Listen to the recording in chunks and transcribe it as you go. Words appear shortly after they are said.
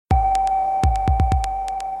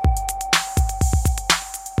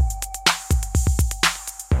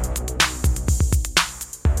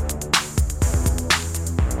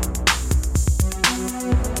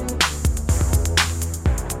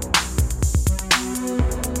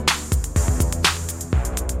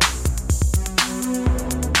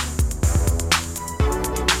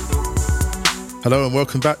Hello and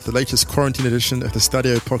welcome back to the latest quarantine edition of the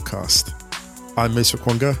Stadio podcast. I'm Musa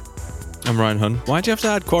Kwonga. I'm Ryan Hun. Why do you have to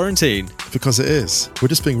add quarantine? Because it is. We're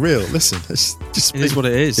just being real. Listen, It is what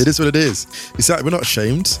it is. It is what it is. Exactly. We're not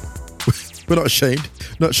ashamed. We're not ashamed.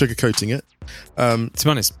 We're not sugarcoating it. To be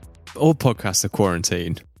honest, all podcasts are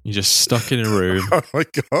quarantine. You're just stuck in a room, Oh my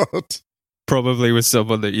God. probably with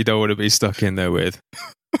someone that you don't want to be stuck in there with.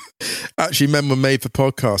 Actually, men were made for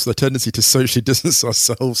podcasts. The tendency to socially distance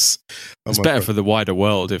ourselves. It's better for the wider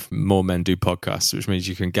world if more men do podcasts, which means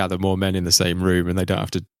you can gather more men in the same room and they don't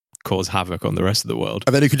have to cause havoc on the rest of the world.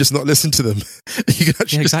 And then you can just not listen to them. You can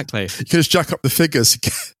actually Exactly. you can just jack up the figures.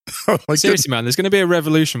 Oh my Seriously, man, there's going to be a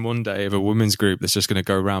revolution one day of a women's group that's just going to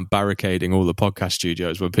go around barricading all the podcast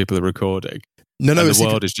studios when people are recording. No, And the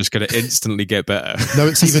world is just going to instantly get better.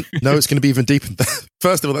 It's going to be even deeper than that.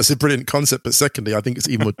 First of all, that's a brilliant concept, but secondly, I think it's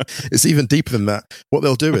even deeper than that. What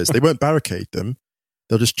they'll do is they won't barricade them.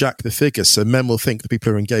 They'll just jack the figures, so men will think that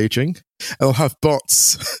people are engaging. And they'll have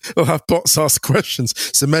bots. They'll have bots ask questions.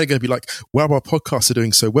 So men are going to be like, "Wow, our podcasts are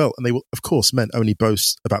doing so well." And they will, of course, men only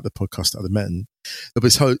boast about the podcast to other men. There'll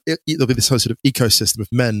be this whole sort of ecosystem of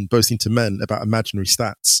men boasting to men about imaginary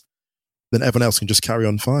stats. Then everyone else can just carry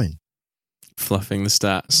on fine. Fluffing the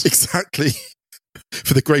stats. Exactly.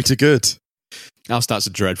 For the greater good. Our stats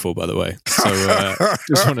are dreadful, by the way. So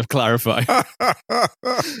just want to clarify.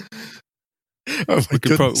 Oh my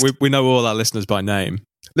goodness. We know all our listeners by name.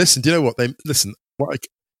 Listen, do you know what?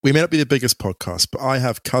 We may not be the biggest podcast, but I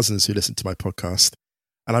have cousins who listen to my podcast,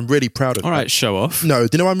 and I'm really proud of that. All right, show off. No,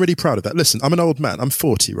 do you know I'm really proud of that? Listen, I'm an old man. I'm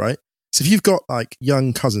 40, right? So if you've got like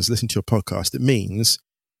young cousins listening to your podcast, it means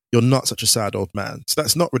you're not such a sad old man. So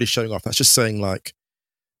that's not really showing off. That's just saying like,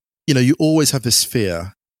 you always have this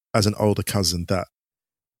fear as an older cousin that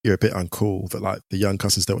you're a bit uncool, that like the young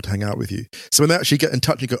cousins don't want to hang out with you. So when they actually get in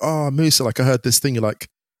touch and you go, "Oh, Musa, like I heard this thing," you're like,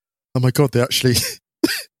 "Oh my God, they actually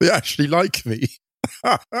like me."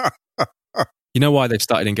 You know why they've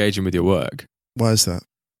started engaging with your work? Why is that?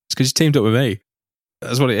 It's because you teamed up with me.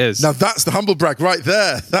 That's what it is. Now that's the humble brag right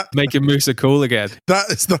there. Making Musa cool again. That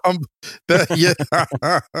is the humble. Yeah.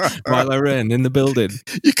 Milo Wren in the building.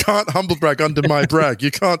 You can't humble brag under my brag. You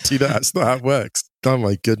can't do that. That's not how it works. Oh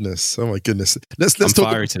my goodness. Let's I'm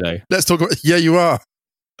talk. fiery today. Let's talk about. Yeah, you are.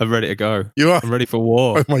 I'm ready to go. You are. I'm ready for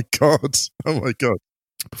war. Oh my God. Oh my God.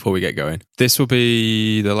 Before we get going, this will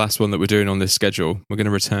be the last one that we're doing on this schedule. We're going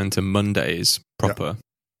to return to Mondays proper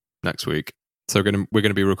next week. So we're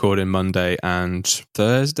going to be recording Monday and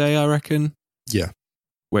Thursday, I reckon. Yeah.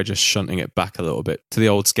 We're just shunting it back a little bit to the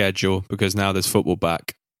old schedule because now there's football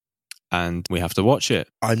back and we have to watch it.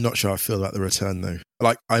 I'm not sure I feel about the return though.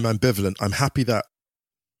 Like I'm ambivalent. I'm happy that.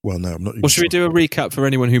 Well, no, I'm not. Well, should we do a recap for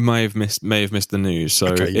anyone who may have missed the news?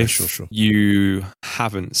 So sure. You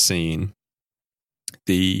haven't seen,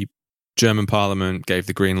 the German Parliament gave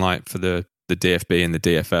the green light for the DFB and the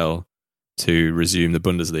DFL to resume the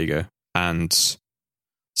Bundesliga and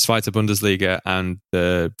Zweite Bundesliga and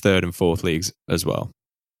the third and fourth leagues as well.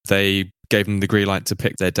 They gave them the green light to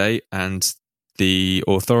pick their date, and the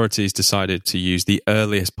authorities decided to use the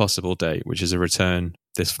earliest possible date, which is a return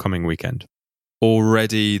this coming weekend.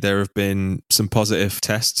 Already there have been some positive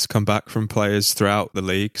tests come back from players throughout the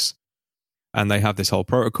leagues, and they have this whole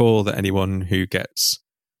protocol that anyone who gets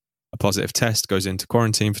a positive test goes into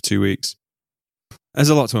quarantine for 2 weeks. There's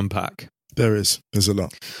a lot to unpack. There's a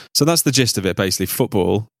lot. So that's the gist of it, basically.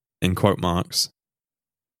 Football, in quote marks,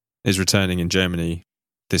 is returning in Germany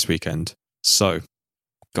this weekend. So,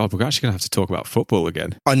 God, we're actually going to have to talk about football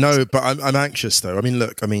again. I know, but I'm anxious though.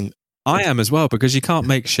 I am as well, because you can't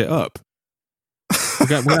make shit up. We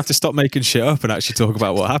have to stop making shit up and actually talk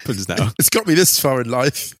about what happens now. It's got me this far in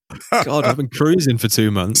life. God, I've been cruising for 2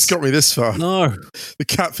 months. It's got me this far. No. The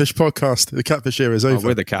Catfish podcast, the Catfish era is over.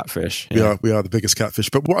 We're the Catfish. Yeah. We are the biggest catfish.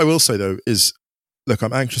 But what I will say though is, look,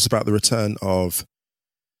 I'm anxious about the return of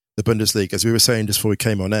the Bundesliga. As we were saying just before we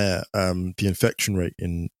came on air, the infection rate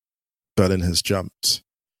in Berlin has jumped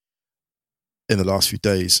in the last few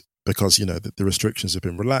days because, the restrictions have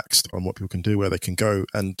been relaxed on what people can do, where they can go.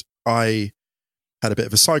 And I had a bit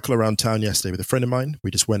of a cycle around town yesterday with a friend of mine.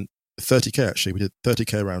 We just went 30k actually. We did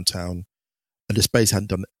 30k around town and just basically hadn't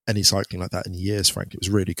done any cycling like that in years, frankly. It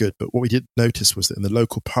was really good. But what we did notice was that in the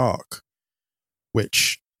local park,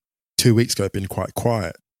 which 2 weeks ago had been quite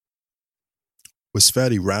quiet, was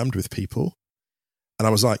fairly rammed with people. And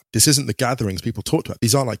I was like, this isn't the gatherings people talked about.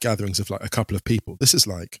 These aren't like gatherings of like a couple of people. This is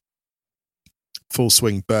like full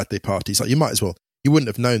swing birthday parties. Like you wouldn't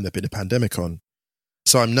have known there'd been a pandemic on.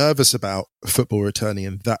 So I'm nervous about football returning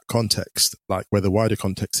in that context, like where the wider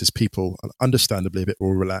context is people understandably a bit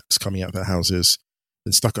more relaxed coming out of their houses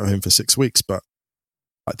and stuck at home for 6 weeks. But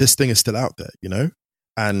Like, this thing is still out there, you know?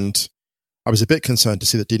 And I was a bit concerned to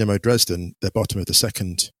see that Dynamo Dresden, they're bottom of the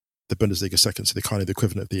Bundesliga second, so they're kind of the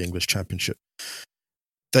equivalent of the English Championship.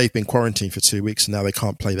 They've been quarantined for 2 weeks and now they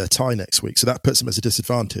can't play their tie next week. So that puts them at a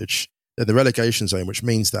disadvantage. They're in the relegation zone, which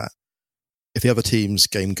means that if the other team's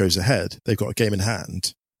game goes ahead, they've got a game in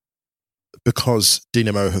hand because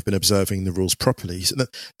Dynamo have been observing the rules properly. So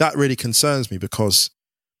that really concerns me, because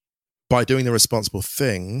by doing the responsible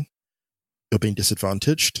thing, you're being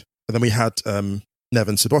disadvantaged. And then we had Neven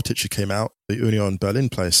Subotic, who came out, the Union Berlin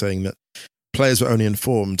player, saying that players were only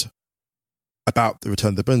informed about the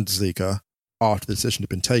return of the Bundesliga after the decision had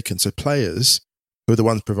been taken. So players, who are the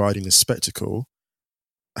ones providing this spectacle,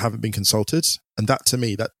 haven't been consulted. And that, to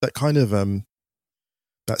me, that kind of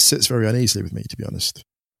that sits very uneasily with me, to be honest.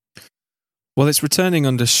 Well, it's returning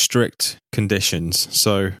under strict conditions.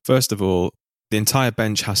 So, first of all, the entire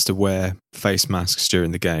bench has to wear face masks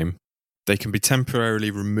during the game. They can be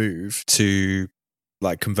temporarily removed to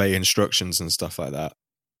convey instructions and stuff like that.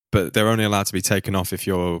 But they're only allowed to be taken off if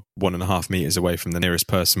you're 1.5 meters away from the nearest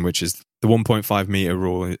person, which is the 1.5 meter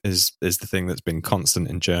rule is the thing that's been constant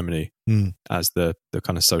in Germany as the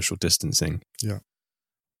kind of social distancing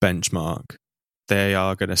benchmark. They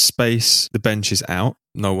are going to space the benches out.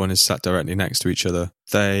 No one is sat directly next to each other.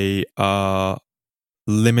 They are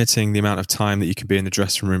limiting the amount of time that you can be in the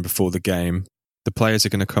dressing room before the game. The players are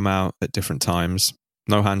going to come out at different times.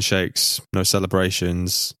 No handshakes, no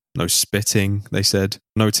celebrations, no spitting, they said.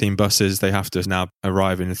 No team buses. They have to now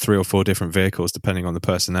arrive in 3 or 4 different vehicles, depending on the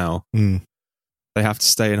personnel. They have to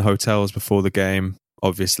stay in hotels before the game,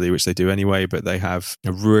 obviously, which they do anyway, but they have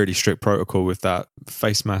a really strict protocol with that.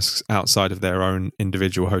 Face masks outside of their own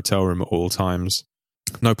individual hotel room at all times.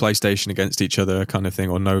 No PlayStation against each other kind of thing,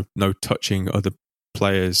 or no touching other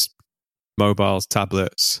players' mobiles,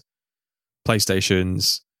 tablets,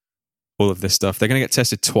 PlayStations, all of this stuff. They're going to get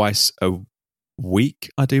tested twice a week,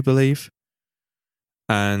 I do believe.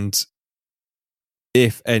 And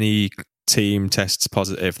if any team tests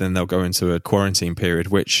positive, then they'll go into a quarantine period,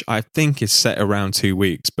 which I think is set around 2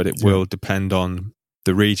 weeks, but it will depend on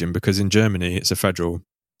the region, because in Germany it's a federal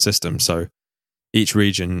system. So each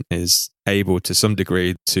region is able to some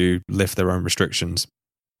degree to lift their own restrictions.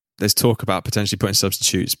 There's talk about potentially putting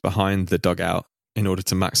substitutes behind the dugout in order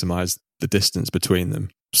to maximize the distance between them.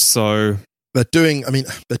 So they're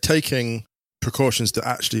taking precautions that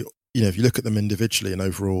actually, if you look at them individually and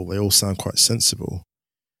overall, they all sound quite sensible.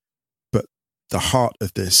 But the heart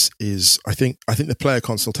of this is, I think the player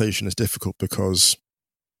consultation is difficult because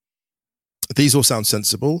these all sound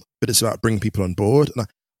sensible, but it's about bringing people on board. And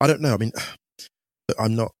I don't know.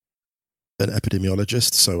 I'm not an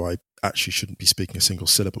epidemiologist, so I actually shouldn't be speaking a single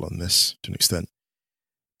syllable on this to an extent.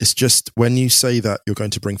 It's just when you say that you're going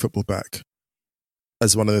to bring football back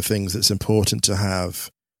as one of the things that's important to have,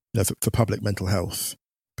 for public mental health,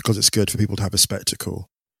 because it's good for people to have a spectacle,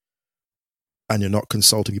 and you're not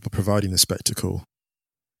consulting people providing the spectacle,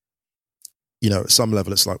 at some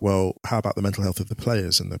level it's like, well, how about the mental health of the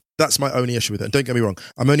players? And that's my only issue with it. And don't get me wrong,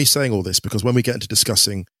 I'm only saying all this because when we get into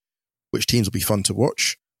discussing which teams will be fun to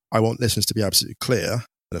watch, I want listeners to be absolutely clear,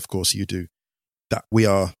 and of course you do, that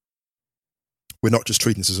we're not just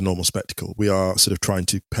treating this as a normal spectacle. We are sort of trying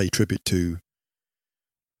to pay tribute to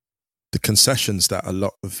the concessions that a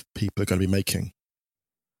lot of people are going to be making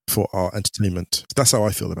for our entertainment. That's how I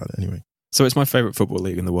feel about it anyway. So it's my favourite football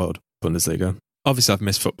league in the world, Bundesliga. Obviously I've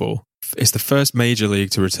missed football. It's the first major league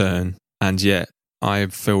to return, and yet I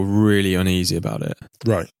feel really uneasy about it.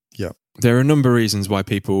 Right, yeah. There are a number of reasons why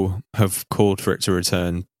people have called for it to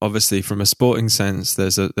return. Obviously, from a sporting sense,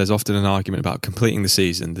 there's often an argument about completing the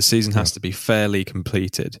season. The season has to be fairly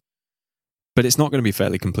completed. But it's not going to be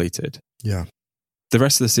fairly completed. Yeah. The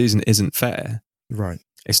rest of the season isn't fair. Right.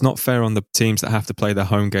 It's not fair on the teams that have to play their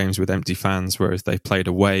home games with empty fans, whereas they've played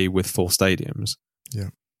away with full stadiums. Yeah.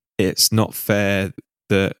 It's not fair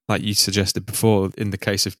that, like you suggested before, in the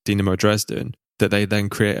case of Dynamo Dresden, that they then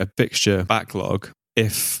create a fixture backlog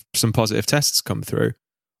if some positive tests come through.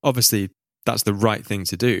 Obviously, that's the right thing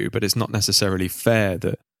to do, but it's not necessarily fair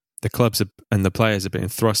that the clubs and the players are being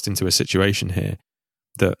thrust into a situation here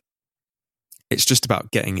that it's just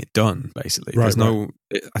about getting it done, basically. Right,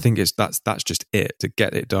 I think that's just it, to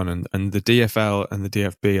get it done. And the DFL and the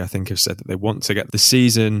DFB, I think, have said that they want to get the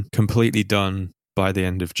season completely done by the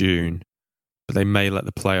end of June, but they may let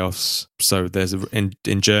the playoffs. So there's in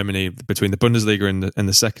Germany, between the Bundesliga and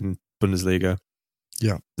the second Bundesliga,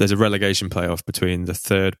 there's a relegation playoff between the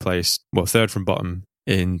third from bottom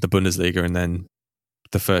in the Bundesliga, and then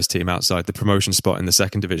the first team outside the promotion spot in the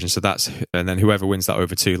second division. So and then whoever wins that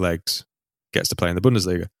over 2 legs gets to play in the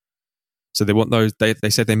Bundesliga. So they want those. They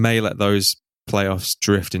said they may let those playoffs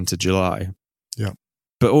drift into July. Yeah.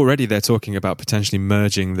 But already they're talking about potentially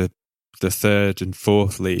merging the third and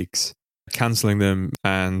fourth leagues, cancelling them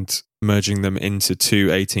and merging them into 2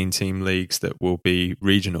 18-team leagues that will be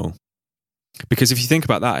regional. Because if you think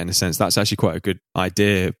about that, in a sense, that's actually quite a good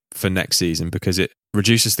idea for next season because it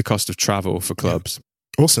reduces the cost of travel for clubs.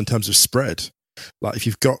 Yeah. Also in terms of spread, like if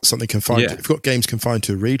you've got something confined, if you've got games confined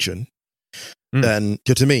to a region, then, you know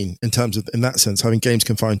what I mean? In terms of, in that sense, having games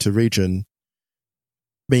confined to a region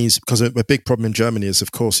means, because a big problem in Germany is,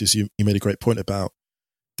 of course, is you made a great point about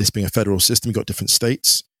this being a federal system. You've got different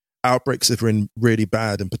states. Outbreaks have been really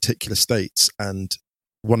bad in particular states. And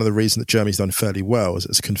one of the reasons that Germany's done fairly well is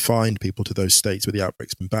it's confined people to those states where the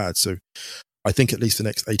outbreak's been bad. So I think at least the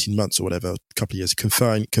next 18 months or whatever, a couple of years,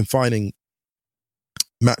 confining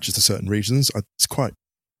matches to certain regions, it's quite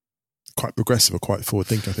progressive or quite forward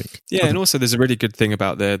thinking, I think. Yeah, and also there's a really good thing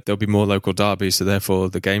about there'll be more local derbies, so therefore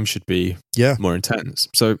the game should be more intense.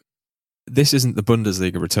 So this isn't the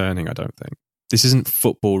Bundesliga returning, I don't think. This isn't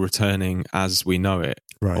football returning as we know it,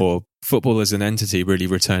 right, or football as an entity really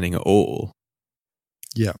returning at all.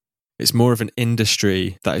 Yeah. It's more of an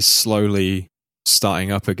industry that is slowly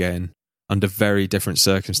starting up again under very different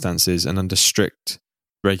circumstances and under strict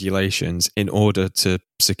regulations in order to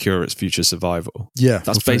secure its future survival. Yeah.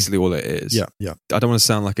 That's basically all it is. Yeah, yeah. I don't want to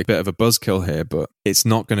sound like a bit of a buzzkill here, but it's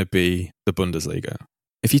not going to be the Bundesliga.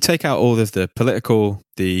 If you take out all of the political,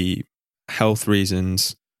 the health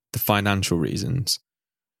reasons, the financial reasons,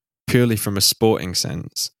 purely from a sporting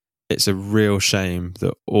sense, it's a real shame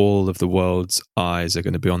that all of the world's eyes are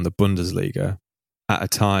going to be on the Bundesliga at a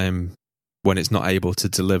time when it's not able to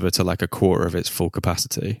deliver to like a quarter of its full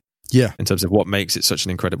capacity. Yeah. In terms of what makes it such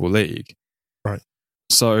an incredible league. Right.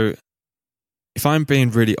 So if I'm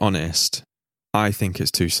being really honest, I think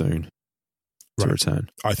it's too soon to return.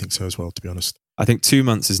 I think so as well, to be honest. I think 2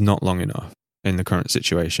 months is not long enough in the current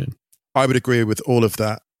situation. I would agree with all of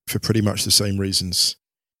that for pretty much the same reasons.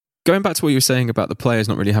 Going back to what you were saying about the players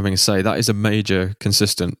not really having a say, that is a major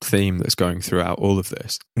consistent theme that's going throughout all of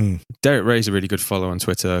this. Derek Ray's a really good follow on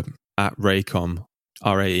Twitter, at Raycom,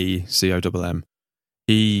 RAECOMM.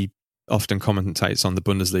 He often commentates on the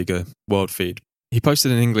Bundesliga world feed. He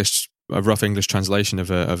posted a rough English translation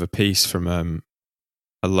of a piece from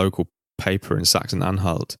a local paper in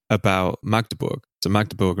Saxon-Anhalt about Magdeburg. So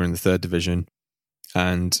Magdeburg are in the third division,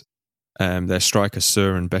 and their striker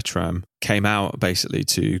Søren Bertram came out basically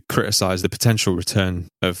to criticise the potential return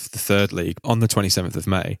of the third league on the 27th of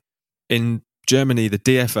May. In Germany, the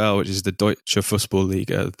DFL, which is the Deutsche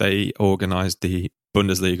Fußball-Liga, they organised the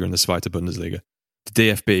Bundesliga and the Zweite Bundesliga. The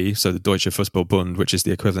DFB, so the Deutsche Fußball-Bund, which is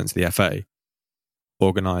the equivalent to the FA,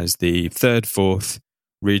 organised the third, fourth,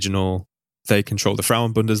 regional. They control the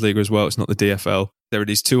Frauen-Bundesliga as well. It's not the DFL. There are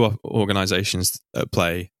these two organisations at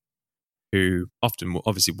play who often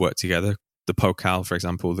obviously work together. The Pokal, for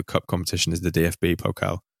example, the cup competition is the DFB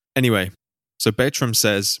Pokal. Anyway, so Bertram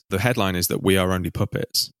says the headline is that we are only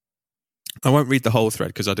puppets. I won't read the whole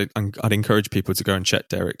thread because I'd encourage people to go and check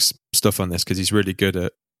Derek's stuff on this because he's really good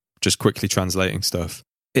at just quickly translating stuff.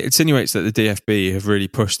 It insinuates that the DFB have really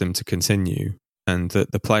pushed them to continue and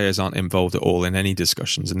that the players aren't involved at all in any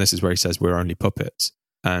discussions. And this is where he says we're only puppets.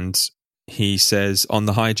 And he says on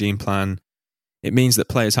the hygiene plan, it means that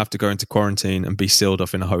players have to go into quarantine and be sealed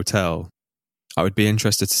off in a hotel. I would be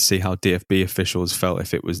interested to see how DFB officials felt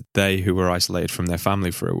if it was they who were isolated from their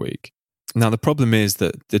family for a week. Now, the problem is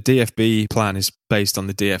that the DFB plan is based on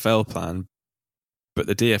the DFL plan, but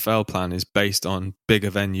the DFL plan is based on bigger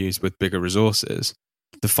venues with bigger resources.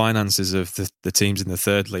 The finances of the teams in the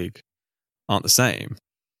third league aren't the same.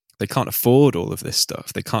 They can't afford all of this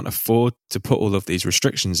stuff. They can't afford to put all of these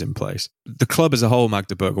restrictions in place. The club as a whole,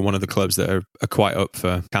 Magdeburg, are one of the clubs that are quite up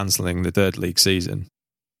for cancelling the third league season.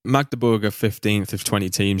 Magdeburg are 15th of 20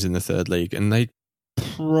 teams in the third league, and they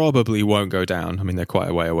probably won't go down. I mean, they're quite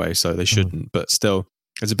a way away, so they shouldn't. But still,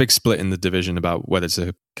 there's a big split in the division about whether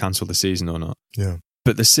to cancel the season or not. Yeah.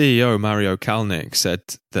 But the CEO, Mario Kalnick, said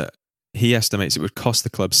that he estimates it would cost the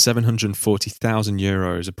club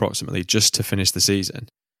 €740,000 approximately just to finish the season.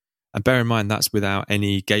 And bear in mind, that's without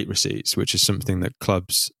any gate receipts, which is something that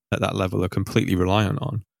clubs at that level are completely reliant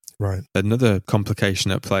on. Right. Another complication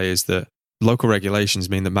at play is that local regulations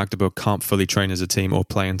mean that Magdeburg can't fully train as a team or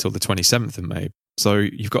play until the 27th of May. So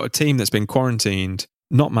you've got a team that's been quarantined,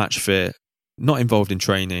 not match fit, not involved in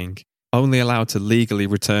training, only allowed to legally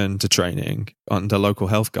return to training under local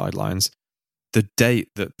health guidelines, the date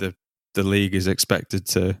that the league is expected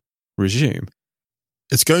to resume.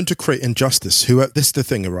 It's going to create injustice. This is the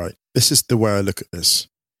thing, right? This is the way I look at this.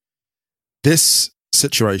 This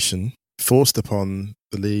situation, forced upon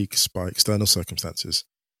the leagues by external circumstances,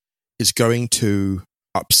 is going to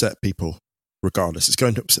upset people regardless.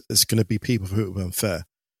 There's going to be people who are unfair.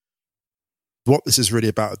 What this is really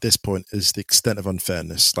about at this point is the extent of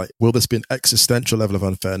unfairness. Like, will this be an existential level of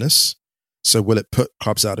unfairness? So will it put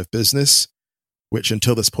clubs out of business, which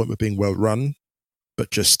until this point were being well run,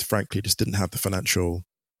 but just frankly just didn't have the financial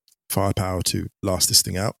firepower to last this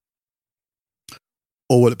thing out?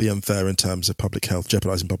 Or will it be unfair in terms of public health,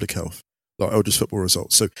 jeopardizing public health, like just football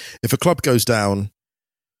results? So if a club goes down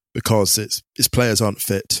because its players aren't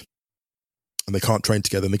fit and they can't train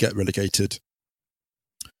together and they get relegated,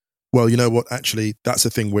 well, you know what? Actually, that's a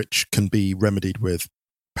thing which can be remedied with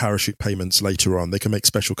parachute payments later on. They can make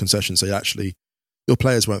special concessions. Say, actually, your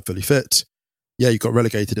players weren't fully fit. Yeah, you got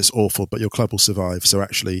relegated. It's awful, but your club will survive. So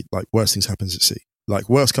actually, like, worse things happen at sea. Like,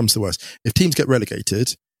 worse comes to worse. If teams get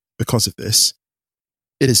relegated because of this,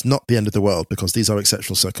 it is not the end of the world, because these are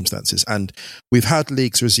exceptional circumstances. And we've had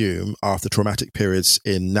leagues resume after traumatic periods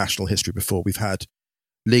in national history before. We've had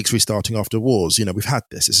leagues restarting after wars. You know, we've had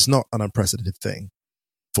this. This is not an unprecedented thing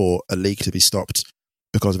for a league to be stopped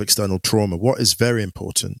because of external trauma. What is very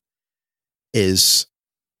important is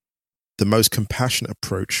the most compassionate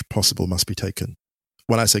approach possible must be taken.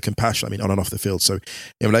 When I say compassion, I mean on and off the field. So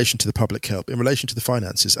in relation to the public health, in relation to the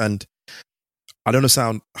finances. And I don't want to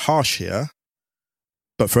sound harsh here,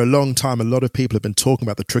 but for a long time, a lot of people have been talking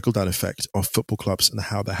about the trickle-down effect of football clubs and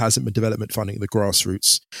how there hasn't been development funding at the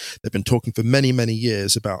grassroots. They've been talking for many, many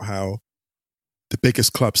years about how the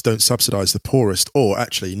biggest clubs don't subsidize the poorest, or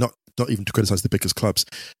actually not even to criticize the biggest clubs,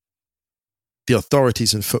 the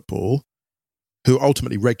authorities in football who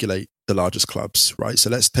ultimately regulate the largest clubs, right? So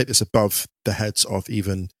let's take this above the heads of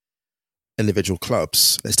even individual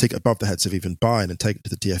clubs. Let's take it above the heads of even Bayern and take it to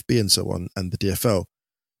the DFB and so on, and the DFL.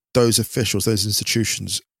 Those officials, those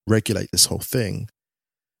institutions regulate this whole thing.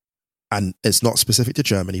 And it's not specific to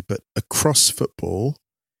Germany, but across football,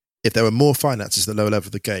 if there were more finances at the lower level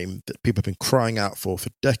of the game that people have been crying out for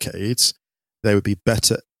decades, they would be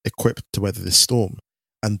better equipped to weather this storm.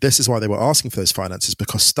 And this is why they were asking for those finances,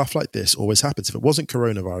 because stuff like this always happens. If it wasn't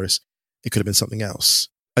coronavirus, it could have been something else.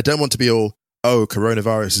 I don't want to be all, oh,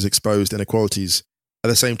 coronavirus has exposed inequalities. At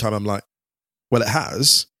the same time, I'm like, well, it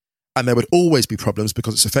has. And there would always be problems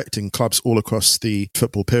because it's affecting clubs all across the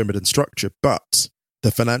football pyramid and structure. But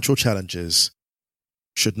the financial challenges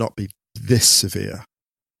should not be this severe.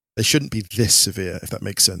 They shouldn't be this severe, if that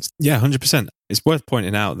makes sense. Yeah, 100%. It's worth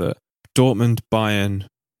pointing out that Dortmund, Bayern,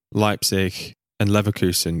 Leipzig, and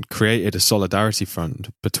Leverkusen created a solidarity fund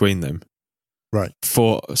between them, right,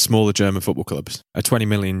 for smaller German football clubs, a 20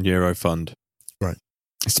 million euro fund. Right.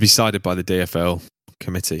 It's to be decided by the DFL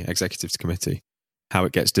committee, executives committee, how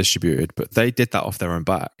it gets distributed. But they did that off their own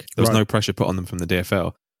back. There was no pressure put on them from the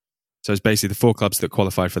DFL. So it's basically the 4 clubs that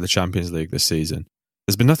qualified for the Champions League this season.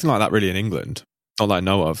 There's been nothing like that really in England. Not that I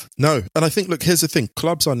know of. No. And I think, look, here's the thing.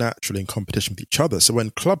 Clubs are naturally in competition with each other. So when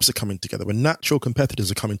clubs are coming together, when natural competitors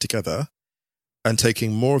are coming together and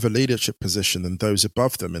taking more of a leadership position than those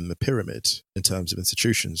above them in the pyramid in terms of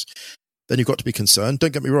institutions, then you've got to be concerned.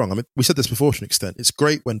 Don't get me wrong. I mean, we said this before to an extent. It's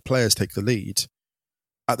great when players take the lead.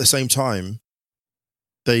 At the same time,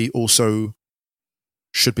 they also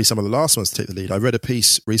should be some of the last ones to take the lead. I read a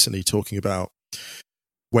piece recently talking about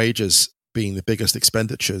wages being the biggest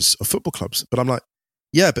expenditures of football clubs. But I'm like,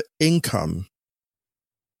 yeah, but income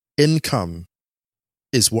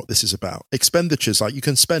is what this is about. Expenditures, like, you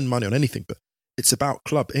can spend money on anything, but it's about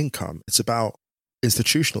club income. It's about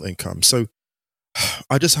institutional income. So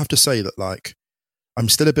I just have to say that, like, I'm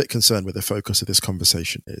still a bit concerned where the focus of this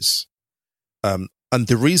conversation is. And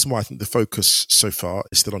the reason why I think the focus so far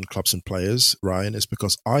is still on clubs and players, Ryan, is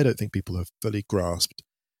because I don't think people have fully grasped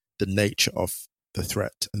the nature of the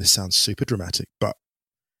threat. And this sounds super dramatic, but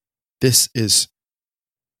this is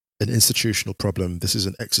an institutional problem. This is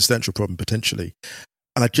an existential problem, potentially.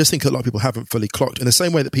 And I just think a lot of people haven't fully clocked. In the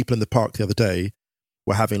same way that people in the park the other day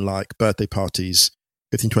were having, like, birthday parties,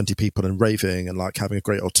 15, 20 people, and raving and, like, having a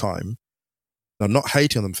great old time. And I'm not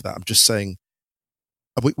hating on them for that. I'm just saying,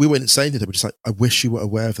 we weren't saying anything. We're just like, I wish you were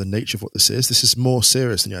aware of the nature of what this is. This is more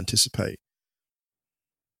serious than you anticipate.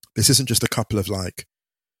 This isn't just a couple of, like,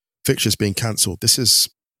 fixtures being cancelled. This is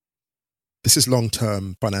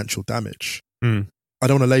long-term financial damage. I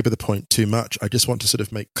don't want to labour the point too much. I just want to sort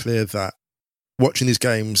of make clear that watching these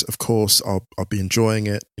games, of course, I'll be enjoying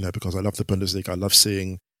it, you know, because I love the Bundesliga. I love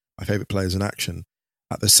seeing my favourite players in action.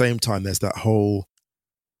 At the same time, there's that whole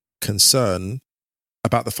concern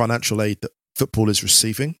about the financial aid that football is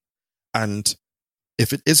receiving. And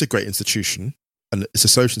if it is a great institution, and it's a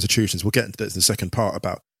social institution, we'll get into this in the second part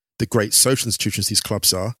about the great social institutions these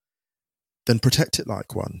clubs are, then protect it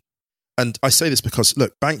like one. And I say this because,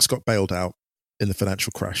 look, banks got bailed out in the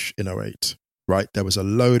financial crash in 2008, right? There was a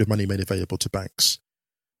load of money made available to banks.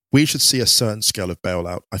 We should see a certain scale of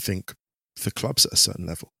bailout, I think, for clubs at a certain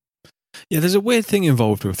level. Yeah, there's a weird thing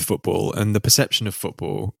involved with football and the perception of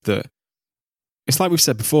football that it's like we've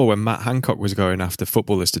said before when Matt Hancock was going after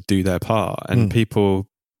footballers to do their part, and people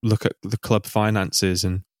look at the club finances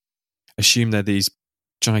and assume they're these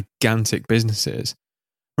gigantic businesses,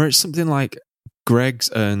 where it's something like Greggs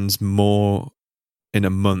earns more in a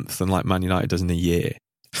month than like Man United does in a year.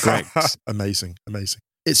 Greggs. Amazing.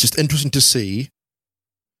 It's just interesting to see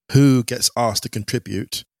who gets asked to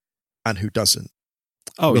contribute and who doesn't.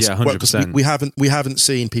 Oh, yeah, 100%. We haven't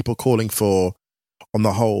seen people calling for, on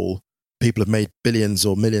the whole, people have made billions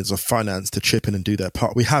or millions of finance to chip in and do their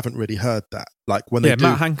part. We haven't really heard that. Like when they do,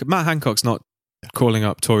 Matt Hancock's not calling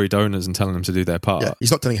up Tory donors and telling them to do their part. Yeah,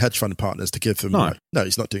 he's not telling hedge fund partners to give them. No,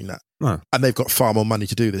 he's not doing that. No. And they've got far more money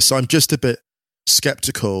to do this. So I'm just a bit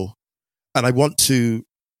skeptical, and I want to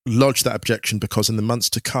lodge that objection because in the months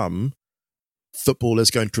to come, football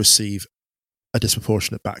is going to receive a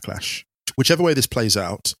disproportionate backlash. Whichever way this plays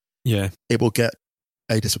out, it will get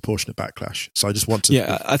a disproportionate backlash. So I just want to...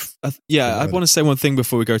 I want to say one thing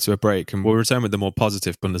before we go to a break, and we'll return with the more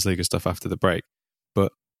positive Bundesliga stuff after the break.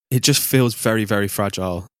 But it just feels very, very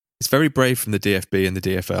fragile. It's very brave from the DFB and the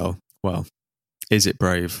DFL. Well, is it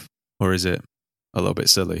brave or is it a little bit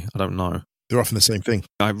silly? I don't know. They're often the same thing.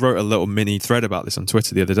 I wrote a little mini thread about this on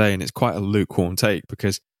Twitter the other day, and it's quite a lukewarm take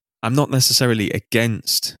because I'm not necessarily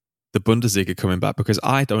against the Bundesliga coming back because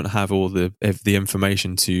I don't have all the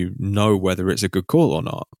information to know whether it's a good call or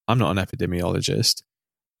not. I'm not an epidemiologist.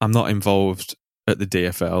 I'm not involved at the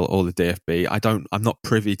DFL or the DFB. I'm not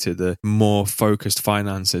privy to the more focused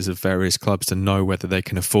finances of various clubs to know whether they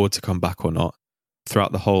can afford to come back or not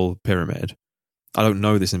throughout the whole pyramid. I don't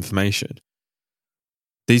know this information.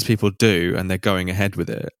 These people do, and they're going ahead with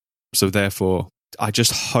it. So therefore, I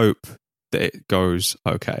just hope that it goes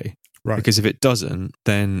okay. Right. Because if it doesn't,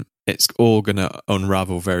 then it's all going to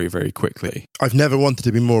unravel very, very quickly. I've never wanted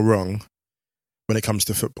to be more wrong when it comes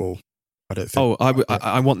to football. I don't think.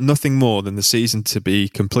 I want nothing more than the season to be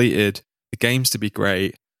completed, the games to be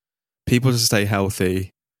great, people to stay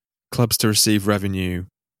healthy, clubs to receive revenue,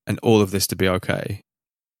 and all of this to be okay.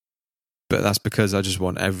 But that's because I just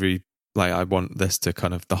want I want this to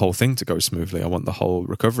the whole thing to go smoothly. I want the whole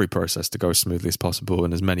recovery process to go as smoothly as possible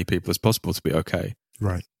and as many people as possible to be okay.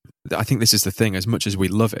 Right. I think this is the thing. As much as we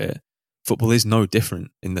love it, football is no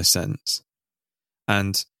different in this sense.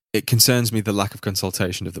 And it concerns me the lack of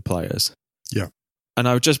consultation of the players. Yeah. And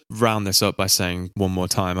I would just round this up by saying one more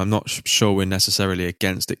time, I'm not sure we're necessarily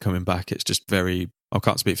against it coming back. It's just I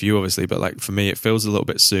can't speak for you obviously, but for me, it feels a little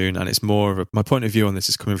bit soon. And it's more of my point of view on this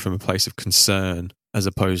is coming from a place of concern as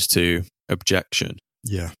opposed to objection.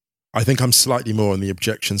 Yeah. I think I'm slightly more on the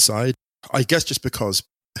objection side. I guess just because,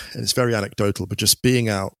 and it's very anecdotal, but just being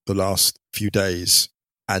out the last few days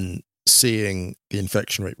and seeing the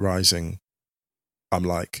infection rate rising, I'm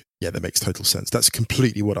like, yeah, that makes total sense. That's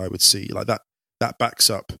completely what I would see. Like that backs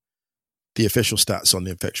up the official stats on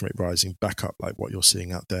the infection rate rising, back up like what you're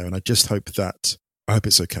seeing out there. And I just hope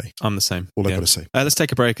it's okay. I'm the same. All I've got to say. Let's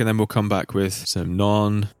take a break and then we'll come back with some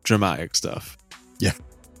non-dramatic stuff. Yeah.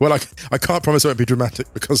 Well, I can't promise it won't be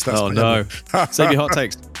dramatic because that's... Oh, no. Save your hot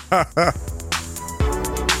takes.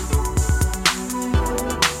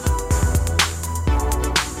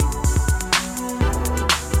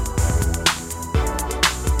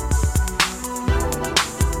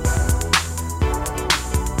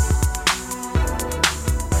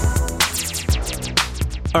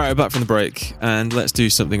 All right, back from the break, and let's do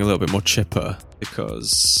something a little bit more chipper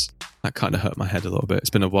because that kind of hurt my head a little bit. It's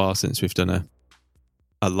been a while since we've done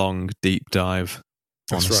a long, deep dive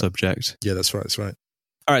on the subject. Yeah, that's right. All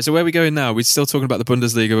right, so where are we going now? We're still talking about the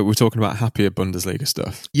Bundesliga, but we're talking about happier Bundesliga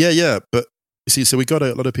stuff. Yeah, but you see, so we got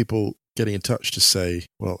a lot of people getting in touch to say,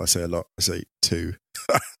 well, I say a lot, I say two,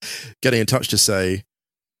 getting in touch to say,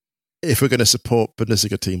 if we're going to support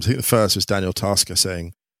Bundesliga teams, I think the first was Daniel Tasker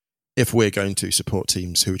saying, if we're going to support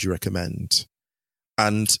teams, who would you recommend?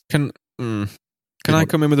 And can I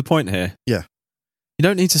come in with a point here? Yeah. You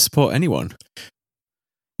don't need to support anyone.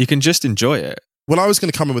 You can just enjoy it. Well, I was going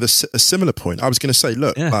to come in with a similar point. I was going to say,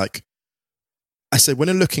 look, I said, when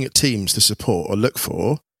you're looking at teams to support or look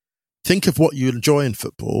for, think of what you enjoy in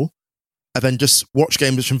football and then just watch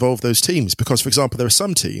games which involve those teams. Because, for example, there are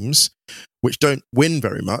some teams which don't win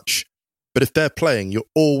very much, but if they're playing, you're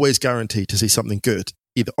always guaranteed to see something good,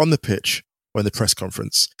 either on the pitch or in the press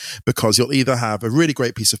conference, because you'll either have a really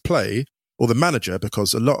great piece of play or the manager,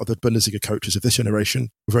 because a lot of the Bundesliga coaches of this generation,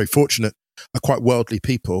 we're very fortunate, are quite worldly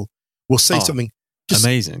people, will say something just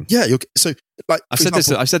amazing. Yeah. So like I've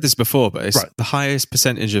said this before, but it's Right. the highest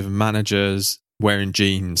percentage of managers wearing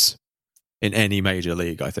jeans in any major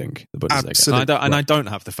league, I think, the Bundesliga. Absolutely. And I don't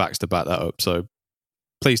have the facts to back that up, so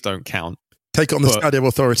please don't count. Take it on the But- Stadio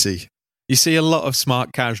Authority. You see a lot of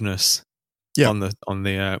smart casualness on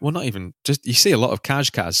the well, not even just, you see a lot of cas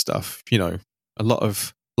stuff, you know, a lot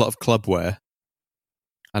of club wear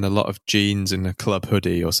and a lot of jeans in a club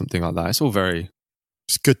hoodie or something like that. It's all very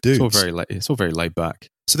It's good dudes. it's all very laid back.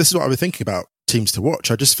 So this is what I was thinking about teams to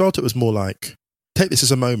watch. I just felt it was more like, take this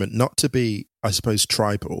as a moment, not to be, I suppose,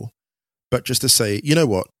 tribal, but just to say, you know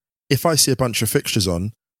what? If I see a bunch of fixtures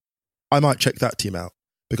on, I might check that team out,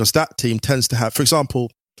 because that team tends to have, for example,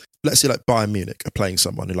 let's say like Bayern Munich are playing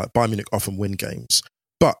someone who, like, Bayern Munich often win games.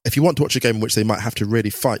 But if you want to watch a game in which they might have to really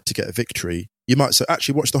fight to get a victory, you might say,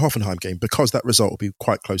 actually watch the Hoffenheim game, because that result will be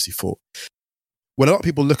quite closely fought. When a lot of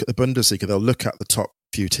people look at the Bundesliga, they'll look at the top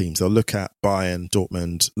few teams. They'll look at Bayern,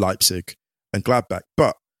 Dortmund, Leipzig, and Gladbach.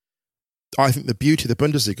 But I think the beauty of the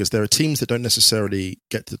Bundesliga is there are teams that don't necessarily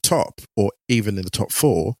get to the top or even in the top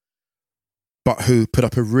four, but who put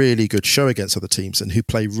up a really good show against other teams and who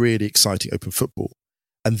play really exciting open football.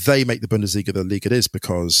 And they make the Bundesliga the league it is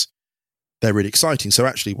because they're really exciting. So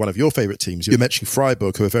actually, one of your favourite teams, you're mentioning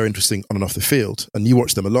Freiburg, who are very interesting on and off the field, and you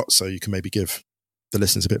watch them a lot, so you can maybe give the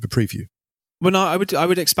listeners a bit of a preview. Well, no, I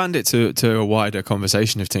would expand it to a wider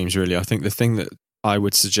conversation of teams, really. I think the thing that I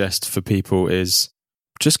would suggest for people is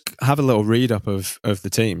just have a little read up of the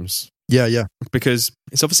teams. Yeah, yeah. Because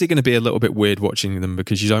it's obviously going to be a little bit weird watching them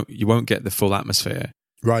because you won't get the full atmosphere.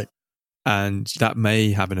 Right. And that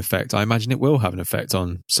may have an effect. I imagine it will have an effect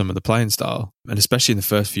on some of the playing style. And especially in the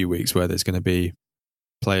first few weeks where there's going to be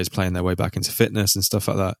players playing their way back into fitness and stuff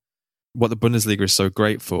like that. What the Bundesliga is so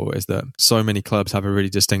great for is that so many clubs have a really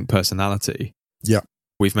distinct personality. Yeah.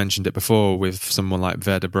 We've mentioned it before with someone like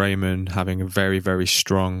Werder Bremen having a very, very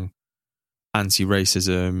strong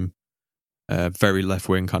anti-racism, very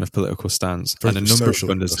left-wing kind of political stance. Very and a number of social,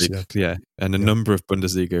 Bundesliga, and a number of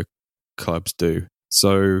Bundesliga clubs do.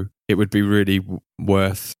 So it would be really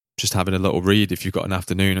worth just having a little read if you've got an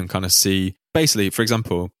afternoon and kind of see, basically, for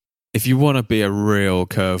example, if you want to be a real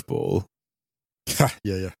curveball,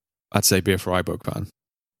 yeah. I'd say be a Freiburg fan.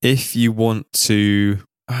 If you want to,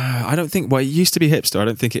 I don't think, well, it used to be hipster. I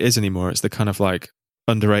don't think it is anymore. It's the kind of like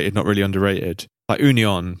underrated, not really underrated. Like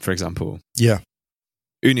Union, for example. Yeah.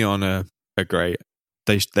 Union are great.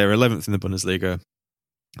 They're 11th in the Bundesliga.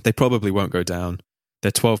 They probably won't go down.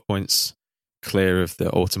 They're 12 points clear of the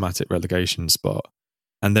automatic relegation spot.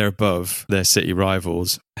 And they're above their city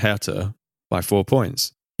rivals, Hertha, by 4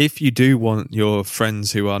 points. If you do want your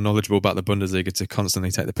friends who are knowledgeable about the Bundesliga to constantly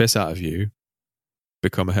take the piss out of you,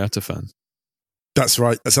 become a Hertha fan. That's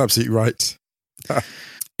right. That's absolutely right.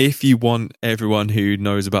 If you want everyone who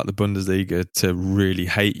knows about the Bundesliga to really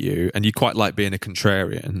hate you, and you quite like being a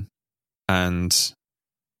contrarian, and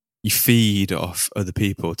you feed off other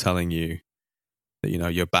people telling you that, you know,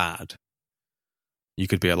 you're bad, you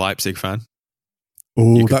could be a Leipzig fan.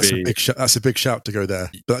 Oh, that's a big shout to go there.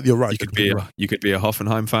 But you're right. You could be a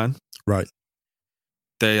Hoffenheim fan. Right.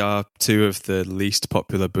 They are two of the least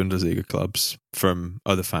popular Bundesliga clubs from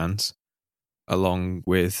other fans, along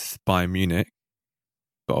with Bayern Munich.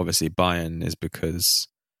 But obviously Bayern is because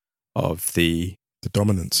of the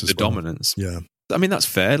dominance. Dominance. Yeah. I mean, that's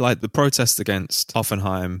fair. Like, the protests against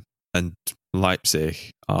Hoffenheim and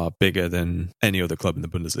Leipzig are bigger than any other club in the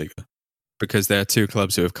Bundesliga, because they're two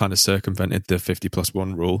clubs who have kind of circumvented the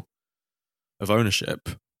 50+1 rule of ownership.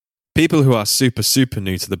 People who are super, super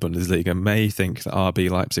new to the Bundesliga may think that RB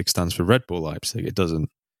Leipzig stands for Red Bull Leipzig. It doesn't.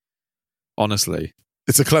 Honestly.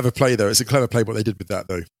 It's a clever play, though. It's a clever play what they did with that,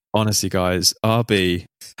 though. Honestly, guys, RB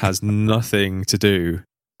has nothing to do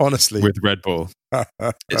with Red Bull.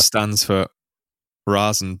 It stands for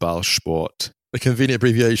Rasenballsport. A convenient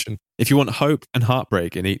abbreviation. If you want hope and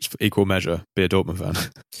heartbreak in each equal measure, be a Dortmund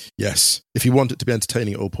fan. Yes. If you want it to be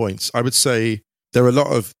entertaining at all points. I would say there are a lot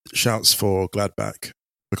of shouts for Gladbach,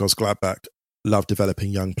 because Gladbach love developing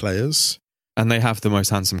young players. And they have the most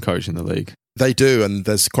handsome coach in the league. They do, and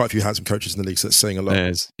there's quite a few handsome coaches in the league, so that's saying a lot. There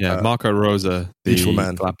is. Yeah, Marco Rose, the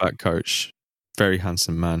man. Gladbach coach, very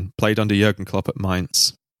handsome man. Played under Jurgen Klopp at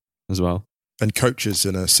Mainz as well. And coaches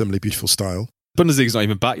in a similarly beautiful style. Bundesliga's not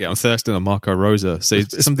even back yet. I'm thirsting on Marco Rose. So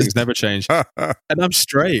something's never changed. And I'm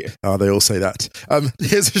straight. Oh, they all say that.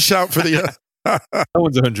 Here's a shout for the... No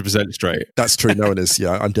one's 100% straight. That's true. No one is.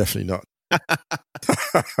 Yeah, I'm definitely not.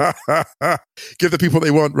 Give the people what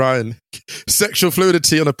they want, Ryan. Sexual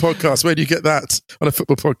fluidity on a podcast. Where do you get that on a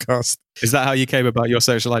football podcast? Is that how you came about your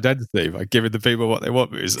sexual identity? By giving the people what they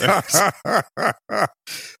want?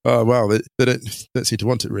 Oh, well, they don't seem to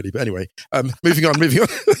want it really. But anyway, moving on.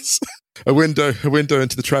 a window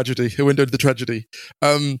into the tragedy.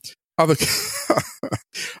 Other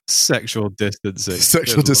Sexual distancing.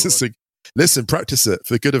 Sexual distancing. Listen, practice it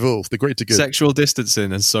for the good of all, for the greater good. Sexual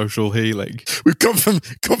distancing and social healing. We've come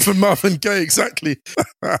from Marvin Gaye, exactly.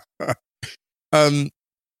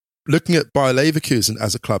 Looking at Bayer Leverkusen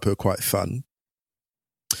as a club who are quite fun,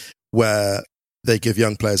 where they give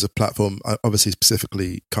young players a platform. Obviously,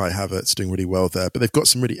 specifically Kai Havertz doing really well there, but they've got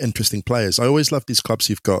some really interesting players. I always love these clubs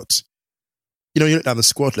who've got, you look down the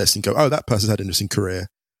squad list and go, oh, that person's had an interesting career.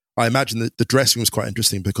 I imagine that the dressing room was quite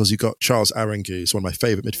interesting because you got Charles Aranguiz, who's one of my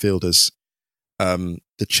favourite midfielders,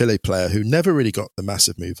 the Chile player who never really got the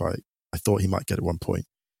massive move I thought he might get at one point.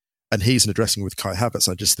 And he's in a dressing room with Kai Havertz.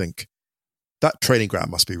 I just think that training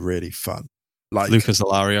ground must be really fun. Like Lucas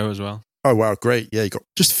Alario as well. Oh, wow, great. Yeah, you got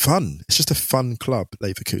just fun. It's just a fun club,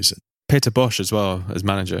 Leverkusen. Peter Bosch as well as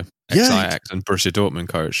manager, ex-Ajax and Borussia Dortmund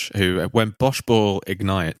coach, who when Bosch ball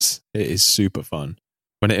ignites, it is super fun.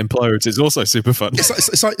 When it implodes, it's also super fun.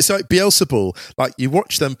 It's like Bielsa ball. Like you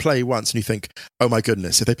watch them play once and you think, oh my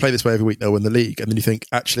goodness, if they play this way every week, they'll win the league. And then you think,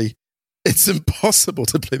 actually, it's impossible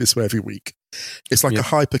to play this way every week. It's like a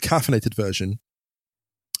hyper-caffeinated version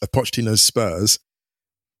of Pochettino's Spurs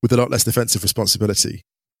with a lot less defensive responsibility.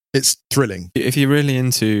 It's thrilling. If you're really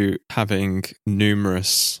into having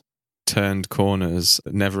numerous turned corners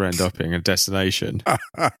that never end up in a destination,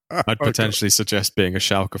 I'd potentially suggest being a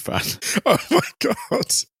Schalke fan. Oh my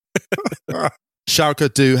God.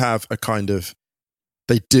 Schalke do have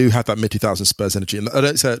they do have that mid-2000s Spurs energy. And I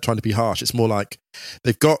don't say it trying to be harsh. It's more like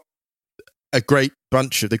they've got a great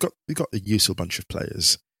bunch they've got a useful bunch of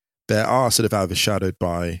players. They are sort of overshadowed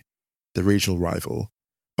by the regional rival,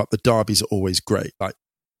 but the derbies are always great. Like,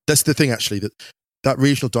 that's the thing, actually, that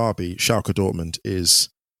regional derby, Schalke Dortmund, is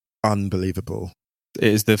unbelievable. It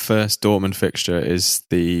is the first Dortmund fixture. It's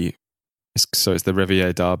the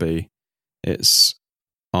Revier derby. It's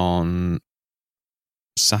on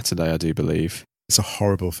Saturday, I do believe. It's a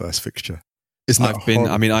horrible first fixture. Isn't that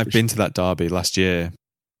I've been to that derby last year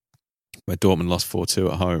where Dortmund lost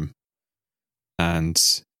 4-2 at home, and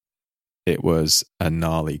it was a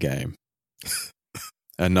gnarly game.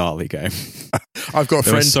 A gnarly game. I've got a friend.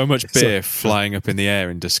 There was so much beer flying up in the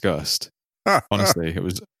air in disgust. Honestly, it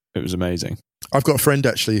was amazing. I've got a friend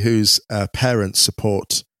actually whose parents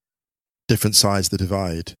support different sides of the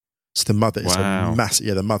divide. So the mother is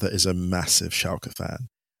the mother is a massive Schalke fan,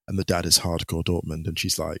 and the dad is hardcore Dortmund. And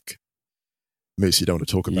she's like, "Moose, you don't want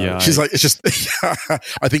to talk about it." She's like, "It's just."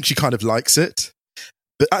 I think she kind of likes it,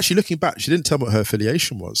 but actually, looking back, she didn't tell me what her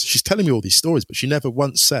affiliation was. She's telling me all these stories, but she never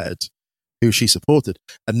once said who she supported,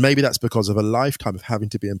 and maybe that's because of a lifetime of having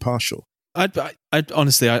to be impartial. I'd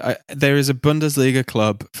honestly, there is a Bundesliga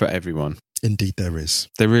club for everyone. Indeed, there is.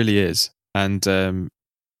 There really is, and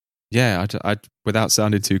I'd without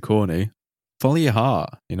sounding too corny, follow your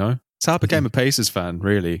heart. It's how I became a Pacers fan.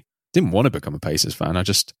 Really, didn't want to become a Pacers fan. I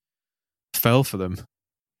just fell for them.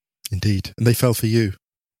 Indeed, and they fell for you.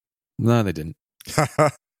 No, they didn't. I'm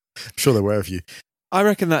sure they're aware of you. I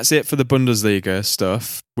reckon that's it for the Bundesliga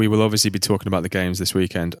stuff. We will obviously be talking about the games this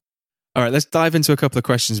weekend. All right, let's dive into a couple of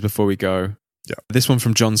questions before we go. Yeah. This one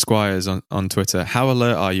from John Squires on Twitter. How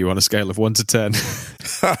alert are you on a scale of 1 to 10?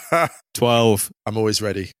 12. I'm always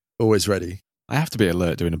ready. Always ready. I have to be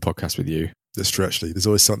alert doing a podcast with you. That's true, actually. There's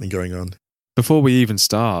always something going on. Before we even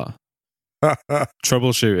start,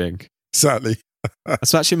 troubleshooting. Exactly.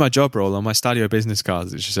 That's actually my job role on my Stadio business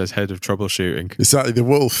cards. It just says head of troubleshooting. Exactly, the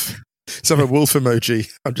wolf. It's like a wolf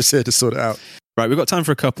emoji. I'm just here to sort it out. Right, we've got time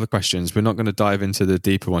for a couple of questions. We're not going to dive into the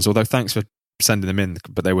deeper ones, although thanks for sending them in,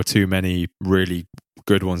 but there were too many really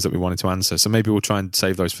good ones that we wanted to answer. So maybe we'll try and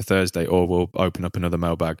save those for Thursday, or we'll open up another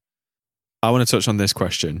mailbag. I want to touch on this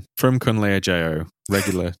question from Kunle Ajayo,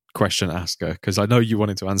 regular question asker, because I know you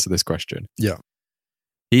wanted to answer this question. Yeah.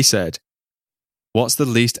 He said, what's the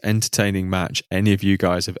least entertaining match any of you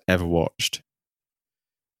guys have ever watched?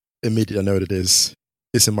 Immediately I know what it is.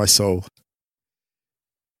 It's in my soul.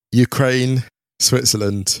 Ukraine,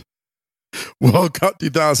 Switzerland, World Cup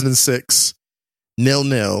 2006,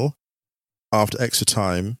 0-0 after extra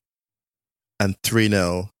time, and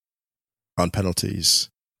 3-0 on penalties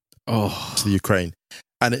to the Ukraine.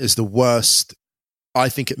 And it is the worst, I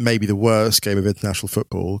think it may be the worst game of international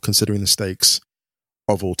football, considering the stakes,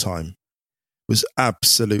 of all time. It was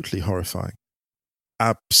absolutely horrifying.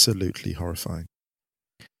 Absolutely horrifying.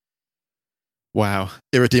 Wow.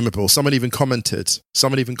 Irredeemable. Someone even commented.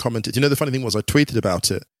 You know, the funny thing was I tweeted about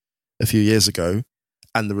it a few years ago,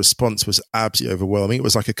 and the response was absolutely overwhelming. It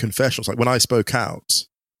was like a confession. It's like when I spoke out,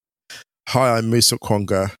 "Hi, I'm Musa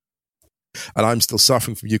Okwonga, and I'm still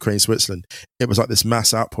suffering from Ukraine, Switzerland." It was like this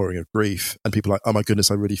mass outpouring of grief, and people were like, "Oh my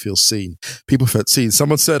goodness, I really feel seen." People felt seen.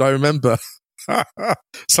 Someone said, I remember,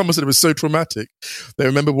 someone said it was so traumatic. They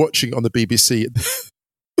remember watching on the BBC.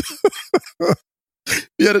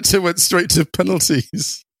 The editor went straight to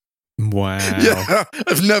penalties. Wow. Yeah,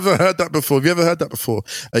 I've never heard that before. Have you ever heard that before?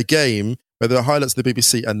 A game where there are highlights of the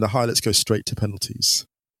BBC and the highlights go straight to penalties.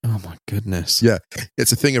 Oh my goodness. Yeah,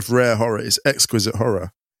 it's a thing of rare horror. It's exquisite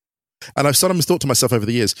horror. And I've sometimes thought to myself over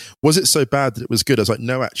the years, was it so bad that it was good? I was like,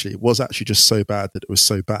 no, actually, it was actually just so bad that it was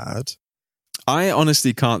so bad. I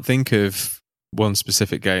honestly can't think of one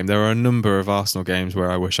specific game. There are a number of Arsenal games where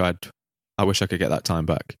I wish I could get that time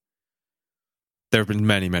back. There have been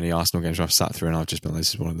many, many Arsenal games where I've sat through and I've just been like,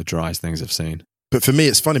 this is one of the driest things I've seen. But for me,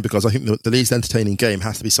 it's funny because I think the least entertaining game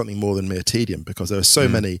has to be something more than mere tedium, because there are so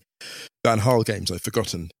many Van Gaal games I've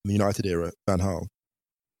forgotten in the United era, Van Gaal.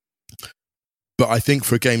 But I think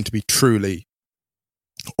for a game to be truly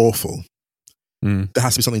awful, there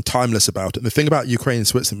has to be something timeless about it. And the thing about Ukraine and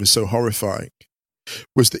Switzerland was so horrifying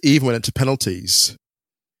was that even when it went to penalties,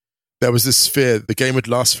 there was this fear that the game would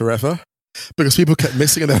last forever. Because people kept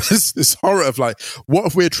missing, and there was this horror of like, what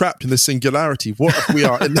if we're trapped in the singularity? What if we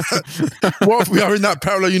are in that? What if we are in that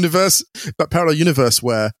parallel universe? That parallel universe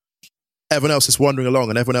where everyone else is wandering along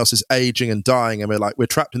and everyone else is aging and dying, and we're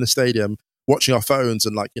trapped in the stadium watching our phones,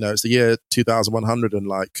 and like, you know, it's the year 2100, and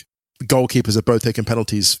like the goalkeepers have both taken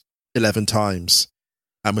penalties 11 times,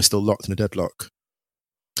 and we're still locked in a deadlock.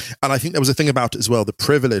 And I think there was a thing about it as well. The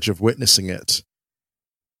privilege of witnessing it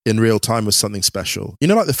in real time was something special. You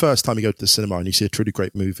know, like the first time you go to the cinema and you see a truly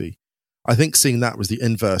great movie. I think seeing that was the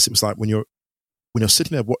inverse. It was like when you're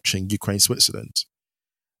sitting there watching Ukraine, Switzerland,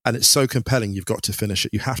 and it's so compelling, you've got to finish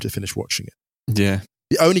it. You have to finish watching it. Yeah.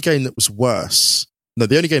 The only game that was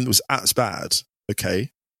the only game that was as bad,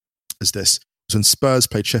 as this, was when Spurs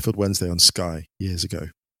played Sheffield Wednesday on Sky years ago.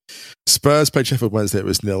 Spurs played Sheffield Wednesday, it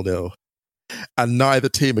was 0-0. And neither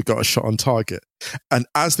team had got a shot on target. And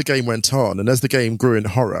as the game went on, and as the game grew in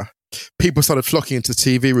horror, people started flocking into the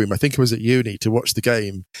TV room. I think it was at uni, to watch the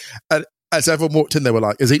game. And as everyone walked in, they were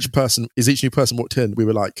like, as each new person walked in, we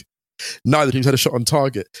were like, neither team's had a shot on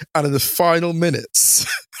target. And in the final minutes,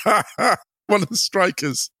 one of the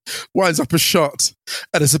strikers winds up a shot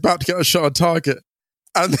and is about to get a shot on target.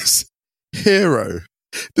 And this hero,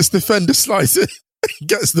 this defender, slides in,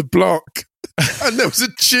 gets the block. And there was a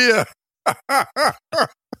cheer.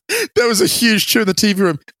 There was a huge cheer in the TV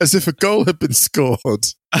room as if a goal had been scored.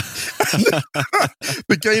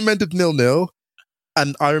 The game ended 0-0,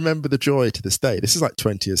 and I remember the joy to this day. This is like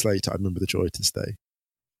 20 years later. I remember the joy to this day.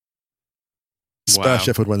 Spurs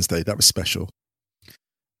Sheffield Wednesday, that was special.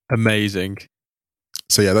 Amazing.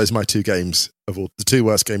 So yeah, those are my two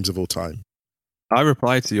worst games of all time. I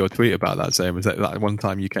replied to your tweet about that, saying, was that one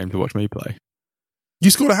time you came to watch me play?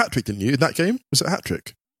 You scored a hat-trick, didn't you, in that game? Was it a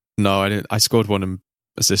hat-trick? No, I didn't. I scored one and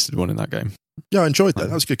assisted one in that game. Yeah, I enjoyed that.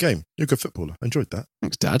 That was a good game. You're a good footballer. I enjoyed that.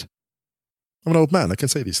 Thanks, Dad. I'm an old man. I can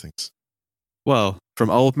say these things. Well, from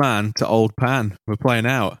old man to old pan, we're playing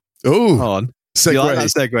out. Oh, Come on. Segue. You like that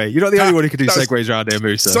segue? You're not the only one who can do segues around here,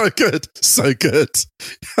 Musa. So good. So good.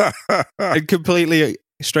 And completely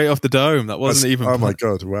straight off the dome. That wasn't even... Oh my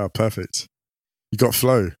God. Wow. Perfect. You got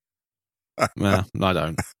flow. Nah, I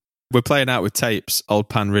don't. We're playing out with Tapes, Old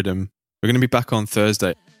Pan Rhythm. We're going to be back on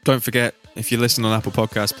Thursday. Don't forget, if you listen on Apple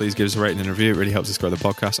Podcasts, please give us a rating and review. It really helps us grow the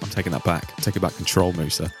podcast. I'm taking that back. Take back control,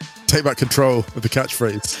 Musa. Take back control of the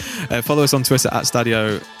catchphrase. Follow us on Twitter at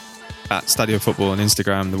Stadio Football, and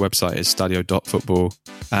Instagram. The website is stadio.football.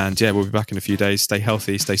 And yeah, we'll be back in a few days. Stay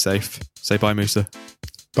healthy, stay safe. Say bye, Musa.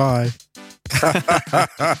 Bye.